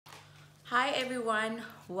Hi everyone,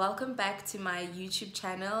 welcome back to my YouTube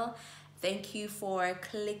channel. Thank you for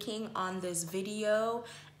clicking on this video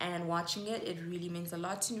and watching it. It really means a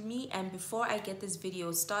lot to me. And before I get this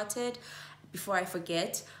video started, before I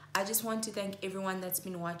forget, I just want to thank everyone that's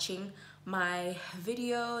been watching my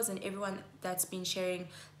videos and everyone that's been sharing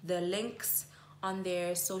the links on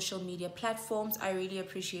their social media platforms. I really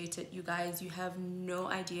appreciate it, you guys. You have no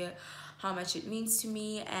idea how much it means to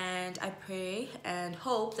me, and I pray and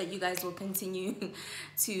hope that you guys will continue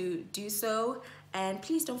to do so. And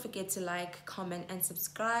please don't forget to like, comment, and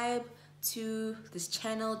subscribe to this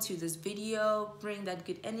channel, to this video. Bring that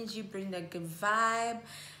good energy, bring that good vibe.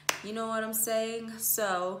 You know what I'm saying?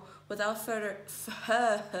 So without further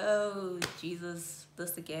oh Jesus,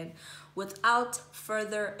 this again. Without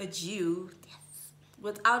further ado,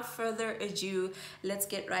 let's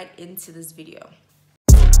get right into this video.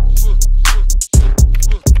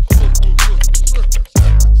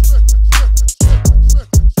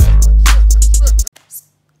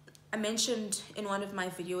 I mentioned in one of my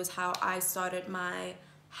videos how I started my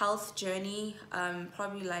health journey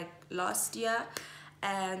probably like last year,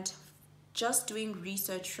 and just doing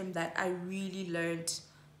research from that, I really learned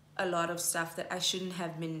a lot of stuff that I shouldn't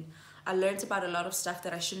have been. I learned about a lot of stuff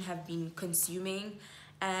that I shouldn't have been consuming,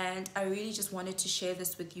 and I really just wanted to share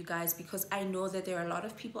this with you guys because I know that there are a lot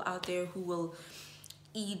of people out there who will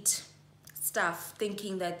eat stuff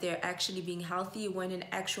thinking that they're actually being healthy when in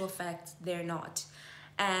actual fact they're not.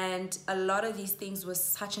 And a lot of these things was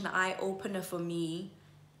such an eye-opener for me,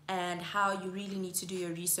 and how you really need to do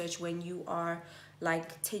your research when you are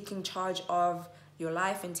like taking charge of your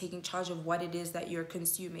life and taking charge of what it is that you're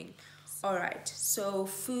consuming. All right, so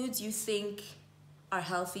foods you think are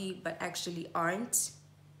healthy but actually aren't.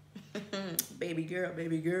 Baby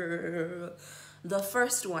girl. The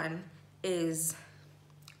first one is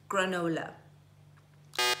granola.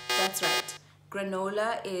 That's right,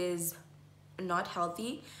 granola is not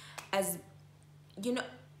healthy. As you know,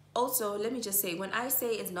 also let me just say, when I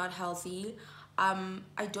say it's not healthy,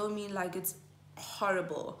 I don't mean like it's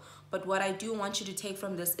horrible, but what I do want you to take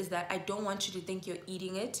from this is that I don't want you to think you're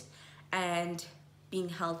eating it and being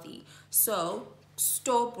healthy. So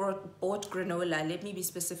store-bought granola, let me be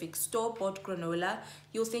specific, store-bought granola,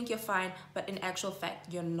 you'll think you're fine, but in actual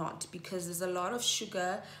fact you're not, because there's a lot of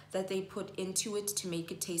sugar that they put into it to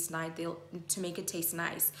make it taste nice.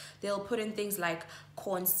 They'll put in things like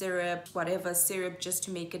corn syrup, whatever syrup, just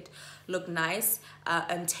to make it look nice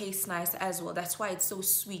and taste nice as well. That's why it's so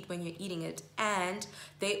sweet when you're eating it. And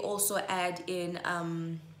they also add in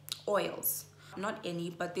oils. Not any,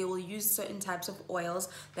 but they will use certain types of oils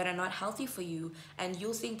that are not healthy for you, and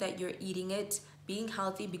you'll think that you're eating it, being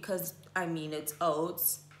healthy, because I mean it's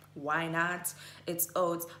oats. Why not? It's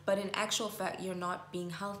oats. But in actual fact, you're not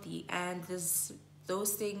being healthy, and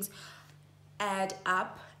those things add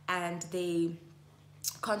up and they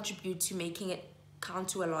contribute to making it count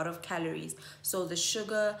to a lot of calories. So the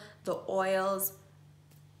sugar, the oils,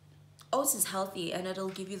 oats is healthy and it'll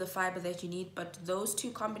give you the fiber that you need, but those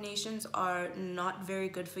two combinations are not very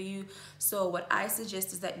good for you. So what I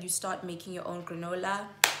suggest is that you start making your own granola.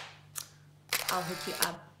 I'll hook you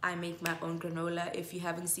up. I make my own granola. If you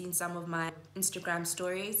haven't seen some of my Instagram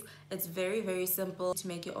stories, it's very, very simple to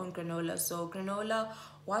make your own granola. So granola,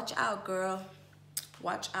 watch out, girl.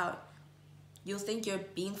 Watch out. You'll think you're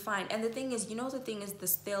being fine. And the thing is,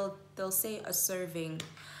 they'll say a serving.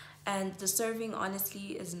 And the serving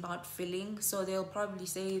honestly is not filling, so they'll probably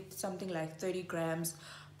say something like 30 grams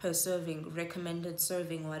per serving, recommended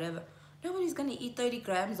serving, whatever. Nobody's gonna eat 30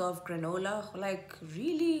 grams of granola, like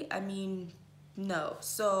really? I mean, no.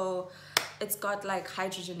 So it's got like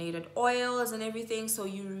hydrogenated oils and everything, so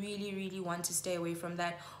you really want to stay away from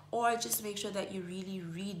that, or just make sure that you really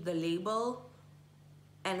read the label.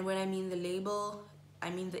 And when I mean the label,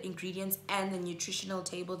 I mean the ingredients and the nutritional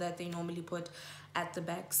table that they normally put at the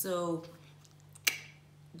back. So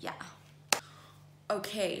yeah.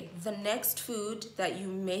 Okay, the next food that you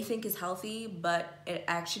may think is healthy but it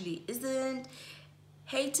actually isn't,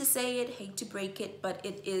 hate to say it, hate to break it, but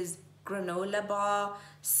it is granola bar,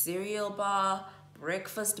 cereal bar,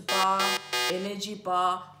 breakfast bar, energy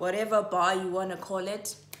bar, whatever bar you want to call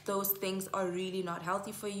it. Those things are really not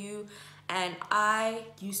healthy for you. And I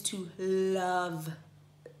used to love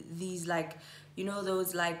these, like, you know,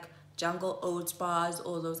 those like Jungle Oats bars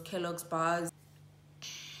or those Kellogg's bars.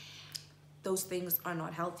 Those things are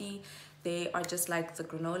not healthy. They are just like the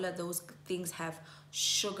granola. Those things have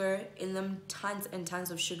sugar in them, tons and tons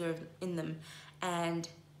of sugar in them, and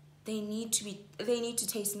they need to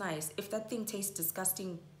taste nice. If that thing tastes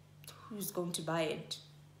disgusting, who's going to buy it?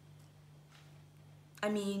 I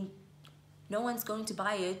mean, no one's going to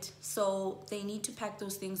buy it. So they need to pack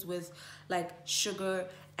those things with like sugar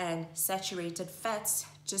and saturated fats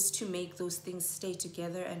just to make those things stay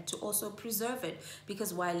together and to also preserve it,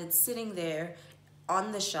 because while it's sitting there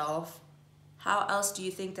on the shelf, how else do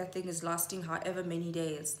you think that thing is lasting however many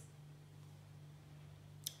days?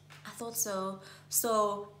 I thought so.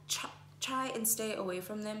 So try and stay away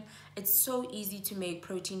from them. It's so easy to make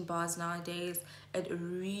protein bars nowadays. It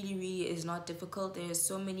really is not difficult. There's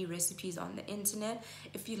so many recipes on the internet.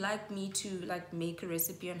 If you like me to like make a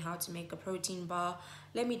recipe on how to make a protein bar,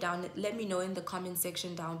 let me know in the comment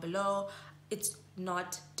section down below. It's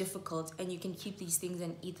not difficult and you can keep these things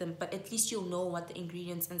and eat them, but at least you'll know what the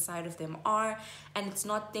ingredients inside of them are, and it's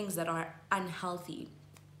not things that are unhealthy.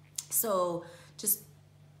 So just,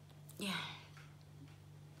 yeah.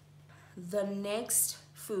 The next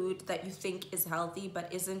food that you think is healthy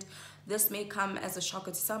but isn't, this may come as a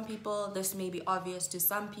shocker to some people, this may be obvious to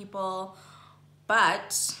some people,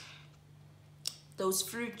 but those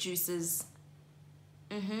fruit juices,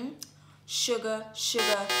 sugar,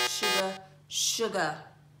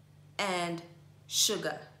 and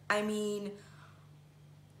sugar. I mean,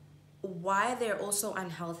 why they're also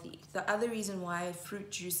unhealthy. The other reason why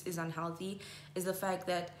fruit juice is unhealthy is the fact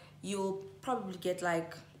that you'll probably get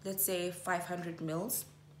like, let's say 500 mils.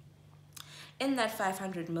 In that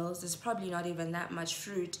 500 mils, there's probably not even that much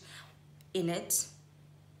fruit in it,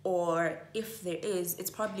 or if there is,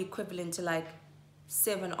 it's probably equivalent to like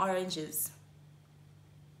 7 oranges.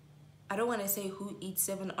 I don't want to say who eats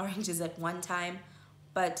 7 oranges at one time,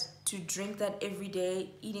 but to drink that every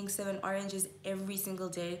day, eating 7 oranges every single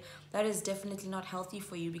day, that is definitely not healthy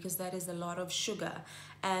for you, because that is a lot of sugar.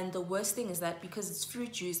 And the worst thing is that because it's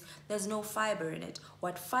fruit juice, there's no fiber in it.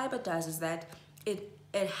 What fiber does is that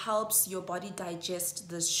it helps your body digest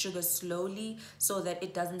the sugar slowly so that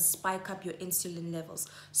it doesn't spike up your insulin levels.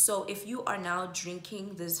 So if you are now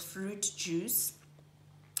drinking this fruit juice,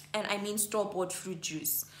 and I mean store-bought fruit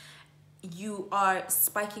juice, you are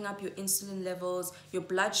spiking up your insulin levels, your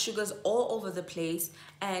blood sugars all over the place,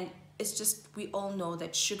 and it's just, we all know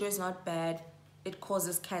that sugar is not bad. It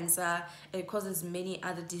causes cancer, it causes many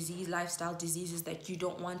other lifestyle diseases that you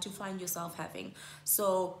don't want to find yourself having.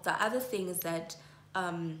 So the other thing is that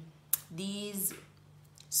these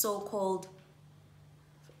so-called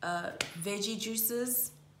veggie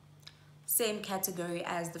juices, same category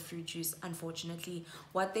as the fruit juice, unfortunately.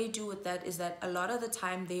 What they do with that is that a lot of the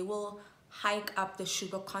time they will hike up the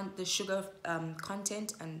sugar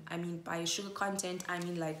content, and I mean by sugar content I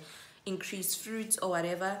mean like increased fruits or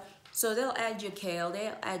whatever. So they'll add your kale,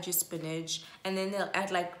 they'll add your spinach, and then they'll add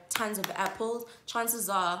like tons of apples. Chances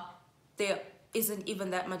are there isn't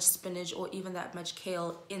even that much spinach or even that much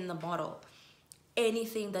kale in the bottle.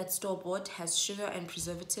 Anything that's store-bought has sugar and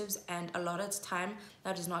preservatives, and a lot of the time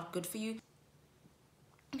that is not good for you.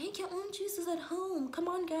 Make your own juices at home. Come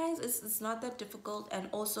on, guys, it's not that difficult. And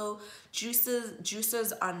also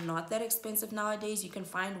juices are not that expensive nowadays. You can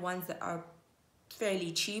find ones that are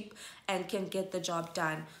fairly cheap and can get the job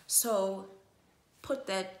done. So put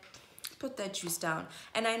that juice down.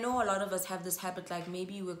 And I know a lot of us have this habit, like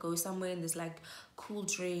maybe we'll go somewhere and there's like cool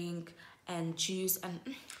drink and juice, and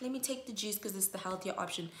let me take the juice because it's the healthier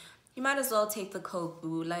option. You might as well take the Coke,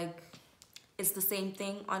 boo. Like, it's the same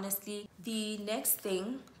thing, honestly. The next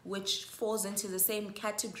thing, which falls into the same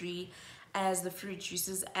category as the fruit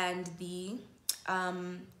juices and the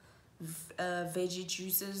veggie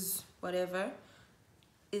juices, whatever,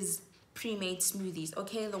 is pre-made smoothies.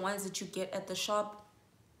 Okay, the ones that you get at the shop,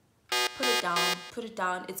 put it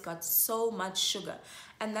down. It's got so much sugar,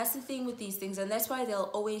 and that's the thing with these things, and that's why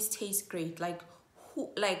they'll always taste great. Like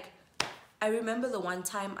I remember the one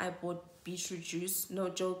time I bought beetroot juice, no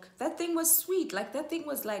joke, that thing was sweet. Like that thing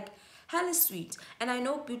was like hella sweet. And I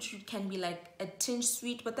know beetroot can be like a tinge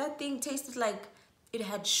sweet, but that thing tasted like it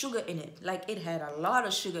had sugar in it. Like it had a lot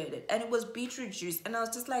of sugar in it, and it was beetroot juice, and I was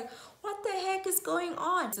just like, what the heck is going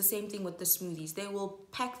on? It's the same thing with the smoothies. They will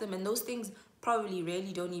pack them, and those things probably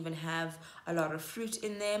really don't even have a lot of fruit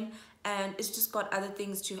in them, and it's just got other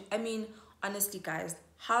things too. I mean, honestly guys,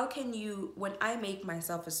 how can you, when I make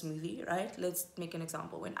myself a smoothie, right? Let's make an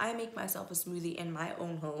example. When I make myself a smoothie in my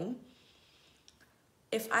own home,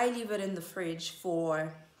 if I leave it in the fridge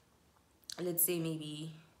for, let's say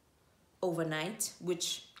maybe overnight,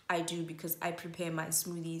 which I do because I prepare my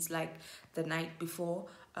smoothies like the night before,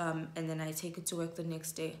 and then I take it to work the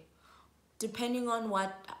next day. Depending on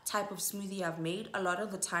what type of smoothie I've made, a lot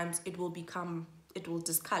of the times it will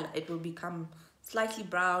discolor. It will become slightly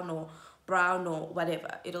brown or whatever.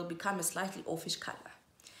 It'll become a slightly offish color.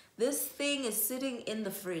 This thing is sitting in the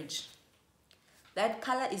fridge. That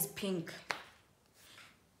color is pink.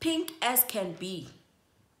 pink as can be,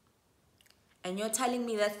 and you're telling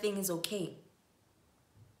me that thing is okay.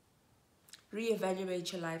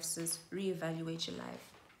 Reevaluate your life, sis. Reevaluate your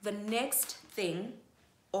life. The next thing,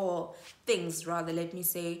 or things rather, let me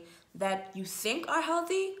say, that you think are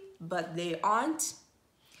healthy, but they aren't.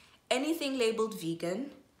 Anything labeled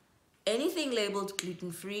vegan, anything labeled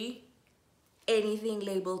gluten-free, anything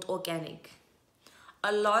labeled organic.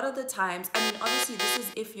 A lot of the times, I mean, obviously this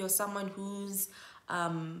is if you're someone who's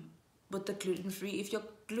with the gluten-free. If you're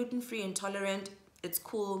gluten-free intolerant, it's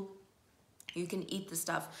cool, you can eat the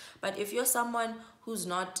stuff. But if you're someone who's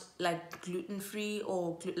not like gluten-free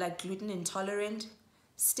or like gluten intolerant,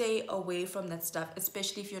 stay away from that stuff,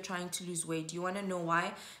 especially if you're trying to lose weight. You want to know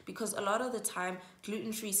why? Because a lot of the time,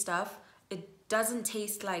 gluten-free stuff, it doesn't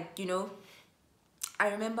taste like, you know, I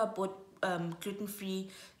remember I bought gluten-free,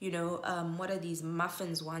 you know, what are these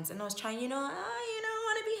muffins once, and I was trying, you know, I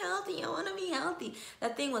want to be healthy.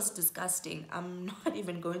 That thing was disgusting. I'm not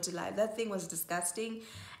even going to lie. That thing was disgusting,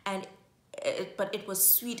 and but it was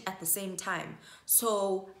sweet at the same time.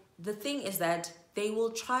 So the thing is that they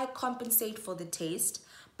will try compensate for the taste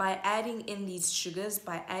by adding in these sugars,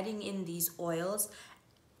 by adding in these oils,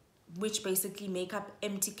 which basically make up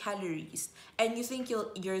empty calories. And you think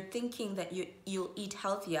you're thinking that you'll eat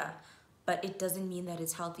healthier, but it doesn't mean that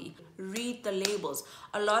it's healthy. Read the labels.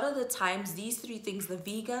 A lot of the times, these three things, the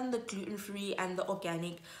vegan, the gluten-free, and the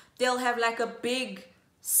organic, they'll have like a big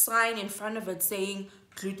sign in front of it saying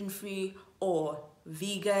gluten-free or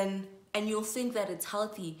vegan, and you'll think that it's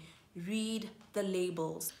healthy. Read the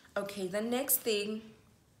labels. Okay, the next thing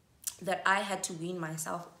that I had to wean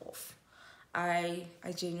myself off, I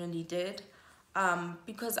genuinely did,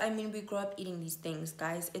 because I mean, we grew up eating these things,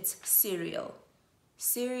 guys. It's cereal.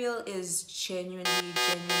 Cereal is genuinely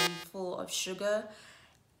full of sugar.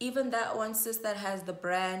 Even that one, sis, that has the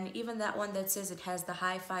brand, even that one that says it has the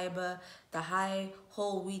high fiber, the high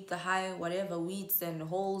whole wheat, the high whatever wheats and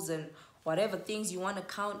wholes and whatever things you want to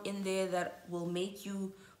count in there that will make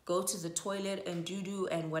you go to the toilet and doo-doo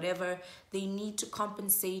and whatever, they need to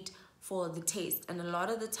compensate for the taste. And a lot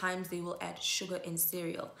of the times they will add sugar in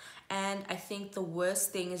cereal. And I think the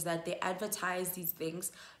worst thing is that they advertise these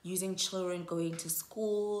things using children going to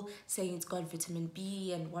school, saying it's got vitamin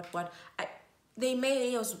B and what. They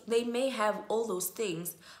may have all those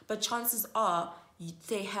things, but chances are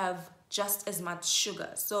they have just as much sugar.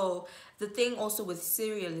 So the thing also with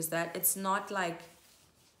cereal is that it's not like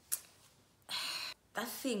that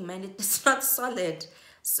thing, man, it's not solid.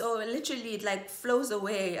 So literally it like flows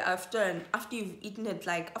away after you've eaten it,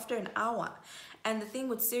 like after an hour. And the thing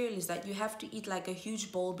with cereal is that you have to eat like a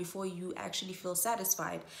huge bowl before you actually feel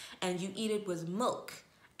satisfied, and you eat it with milk.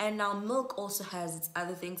 And now milk also has its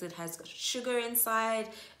other things. It has sugar inside.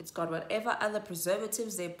 It's got whatever other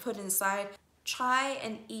preservatives they put inside. Try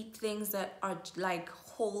and eat things that are like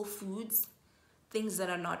whole foods, things that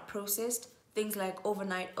are not processed, things like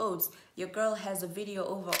overnight oats. Your girl has a video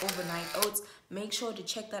over overnight oats. Make sure to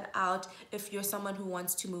check that out if you're someone who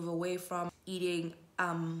wants to move away from eating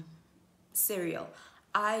cereal.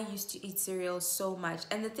 I used to eat cereal so much,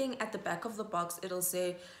 and the thing at the back of the box, it'll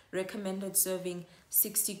say recommended serving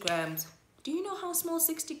 60 grams. Do you know how small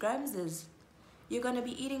 60 grams is? You're gonna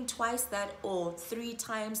be eating twice that or 3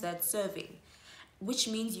 times that serving, which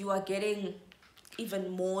means you are getting even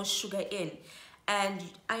more sugar in. And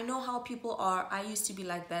I know how people are. I used to be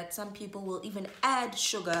like that. Some people will even add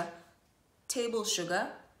sugar, table sugar,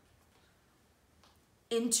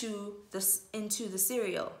 into the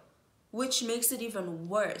cereal, which makes it even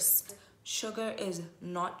worse. Sugar is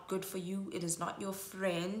not good for you. It is not your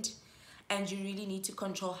friend, and you really need to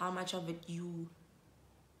control how much of it you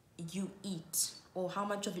eat or how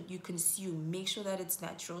much of it you consume. Make sure that it's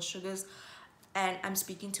natural sugars. And I'm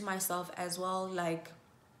speaking to myself as well, like,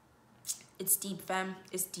 it's deep, fam.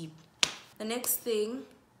 It's deep. The next thing,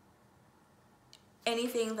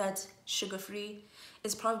 anything that's sugar-free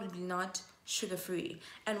is probably not sugar-free.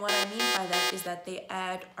 And what I mean by that is that they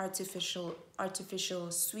add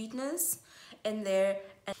artificial sweetness in there,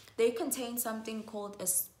 and they contain something called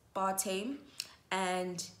aspartame,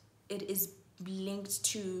 and it is linked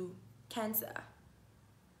to cancer.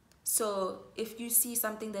 So if you see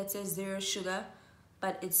something that says 0 sugar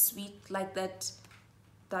but it's sweet, like that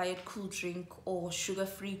diet cool drink or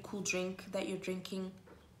sugar-free cool drink that you're drinking,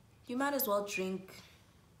 you might as well drink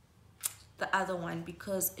the other one,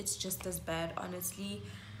 because it's just as bad, honestly.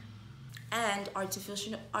 And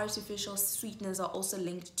artificial sweeteners are also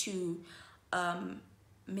linked to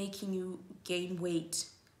making you gain weight.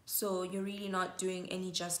 So you're really not doing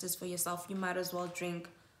any justice for yourself. You might as well drink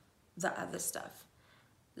the other stuff.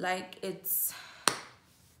 Like, it's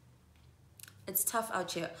It's tough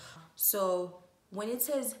out here. So when it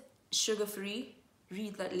says sugar free,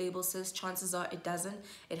 read that label, says chances are it doesn't.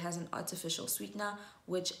 It has an artificial sweetener,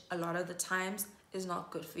 which a lot of the times is not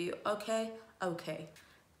good for you. Okay.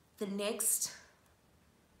 The next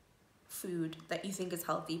food that you think is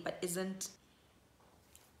healthy but isn't,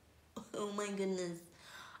 oh my goodness,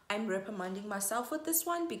 I'm reprimanding myself with this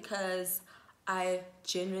one because I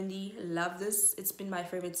genuinely love this. It's been my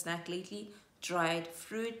favorite snack lately. Dried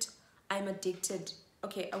fruit. I'm addicted.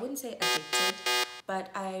 Okay, I wouldn't say addicted, but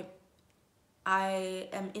I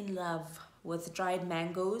am in love with dried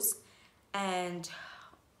mangoes, and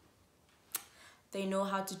they know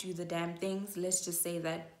how to do the damn things, let's just say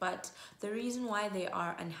that. But the reason why they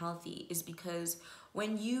are unhealthy is because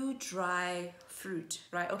when you dry fruit,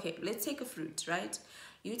 right? Okay, let's take a fruit, right?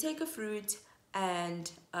 You take a fruit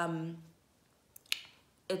and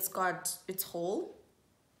it's whole.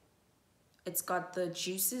 It's got the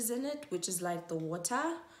juices in it, which is like the water.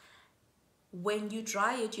 When you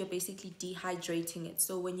dry it, you're basically dehydrating it.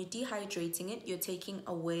 So when you're dehydrating it, you're taking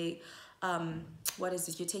away what is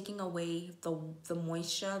it? You're taking away the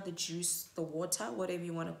moisture, the juice, the water, whatever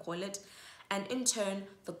you want to call it. And in turn,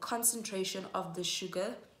 the concentration of the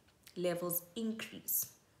sugar levels increase,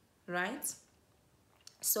 right?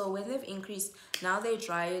 So when they've increased, now they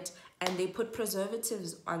dry it and they put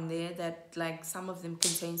preservatives on there that, like, some of them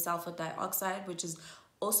contain sulfur dioxide, which is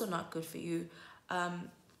also not good for you.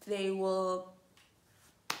 They will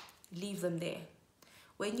leave them there.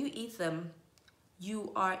 When you eat them,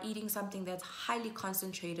 you are eating something that's highly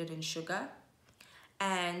concentrated in sugar,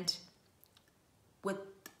 and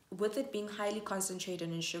with it being highly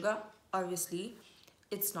concentrated in sugar, obviously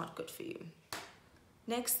it's not good for you.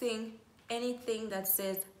 Next thing, anything that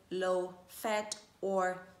says low fat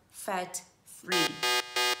or fat free.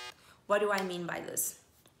 What do I mean by this?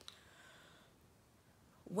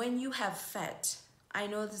 When you have fat, I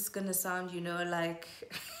know this is gonna sound, like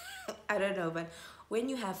I don't know, but when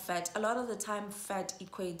you have fat, a lot of the time fat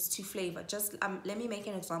equates to flavor. Just let me make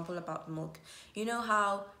an example about milk. You know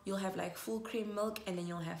how you'll have like full cream milk and then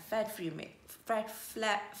you'll have fat-free milk.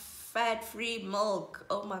 Fat-free milk.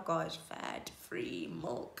 Oh my gosh, fat-free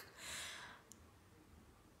milk.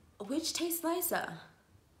 Which tastes nicer?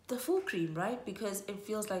 The full cream, right? Because it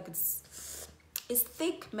feels like it's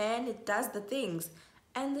thick, man. It does the things.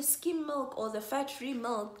 And the skim milk or the fat-free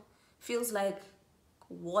milk feels like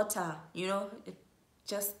water, it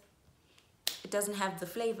doesn't have the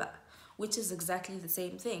flavor, which is exactly the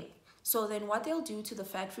same thing. So then what they'll do to the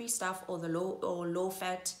fat-free stuff or the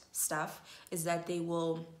low-fat stuff is that they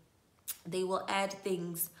will add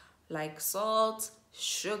things like salt,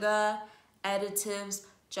 sugar, additives,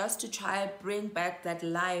 just to try and bring back that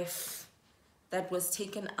life that was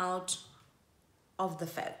taken out of the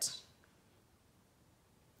fat.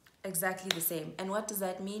 Exactly the same. And what does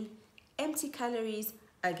that mean? Empty calories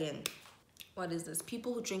again. What is this?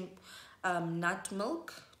 People who drink nut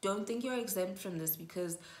milk, don't think you're exempt from this,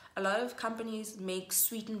 because a lot of companies make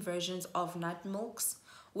sweetened versions of nut milks,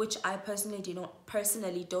 which I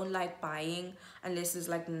personally don't like buying unless there's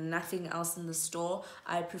like nothing else in the store.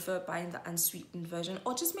 I prefer buying the unsweetened version,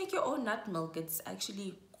 or just make your own nut milk. It's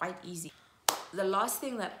actually quite easy. The last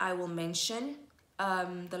thing that I will mention,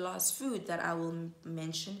 the last food that I will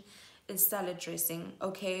mention is salad dressing.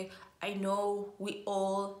 Okay, I know we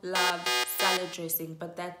all love salad dressing,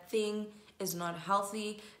 but that thing is not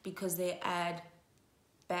healthy because they add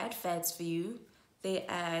bad fats for you. They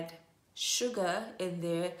add sugar in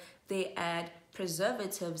there. They add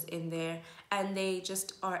preservatives in there, and they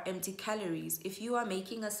just are empty calories. If you are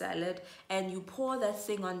making a salad and you pour that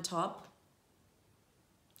thing on top,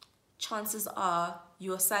 chances are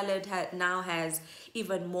your salad now has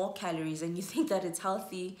even more calories, and you think that it's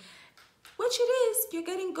healthy, which it is. You're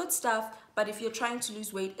getting good stuff, but if you're trying to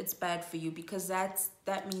lose weight, it's bad for you, because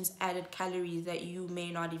that means added calories that you may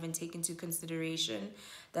not even take into consideration.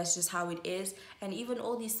 That's just how it is. And even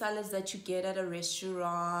all these salads that you get at a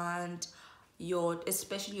restaurant,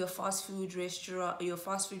 especially your fast food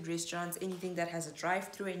restaurants, anything that has a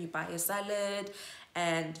drive-through, and you buy a salad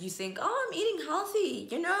and you think, oh, I'm eating healthy,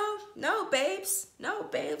 no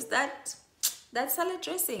babes, that salad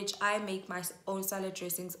dressing, which I make my own salad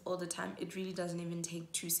dressings all the time. It really doesn't even take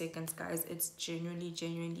 2 seconds, guys. It's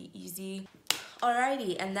genuinely easy.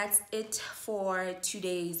 Alrighty, and that's it for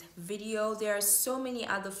today's video. There are so many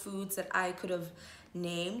other foods that I could have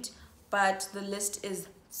named, but the list is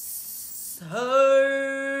so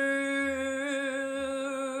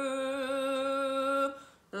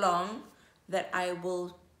long that I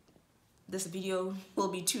will this video will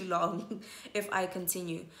be too long if I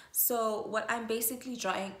continue. So what I'm basically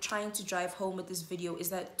trying to drive home with this video is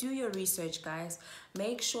that do your research, guys.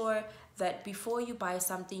 Make sure that before you buy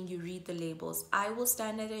something, you read the labels. I will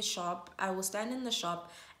stand in the shop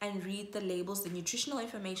and read the labels, the nutritional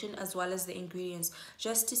information, as well as the ingredients,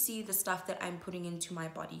 just to see the stuff that I'm putting into my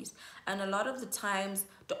bodies. And a lot of the times,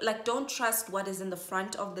 don't trust what is in the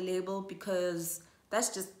front of the label, because that's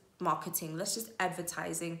just marketing. That's just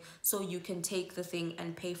advertising, so you can take the thing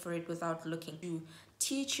and pay for it without looking. You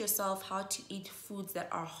teach yourself how to eat foods that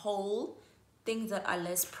are whole, things that are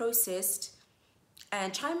less processed,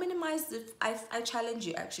 and try and minimize I challenge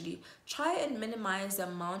you, actually try and minimize the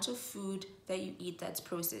amount of food that you eat that's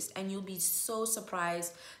processed, and you'll be so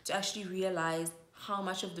surprised to actually realize how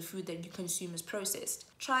much of the food that you consume is processed.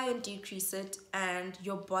 Try and decrease it, and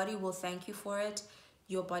your body will thank you for it.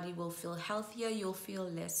 Your body will feel healthier, you'll feel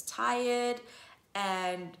less tired,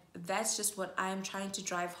 and that's just what I'm trying to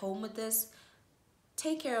drive home with this.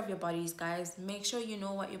 Take care of your bodies, guys. Make sure you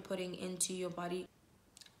know what you're putting into your body.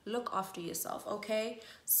 Look after yourself, okay?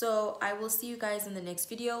 So I will see you guys in the next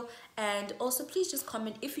video, and also please just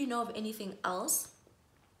comment if you know of anything else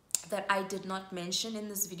that I did not mention in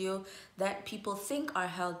this video that people think are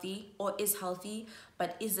healthy or is healthy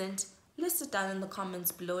but isn't. List it down in the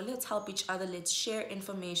comments below. Let's help each other. Let's share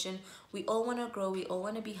information. We all want to grow. We all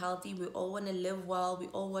want to be healthy. We all want to live well. We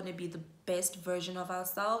all want to be the best version of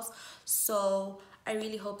ourselves. So I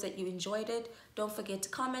really hope that you enjoyed it. Don't forget to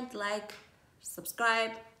comment, like,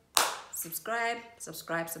 subscribe,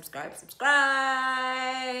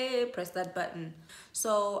 press that button.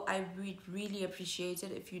 So I would really appreciate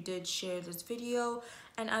it if you did share this video,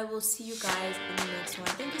 and I will see you guys in the next one.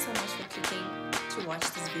 Thank you so much for clicking to watch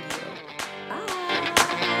this video.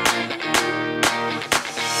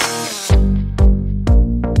 Bye.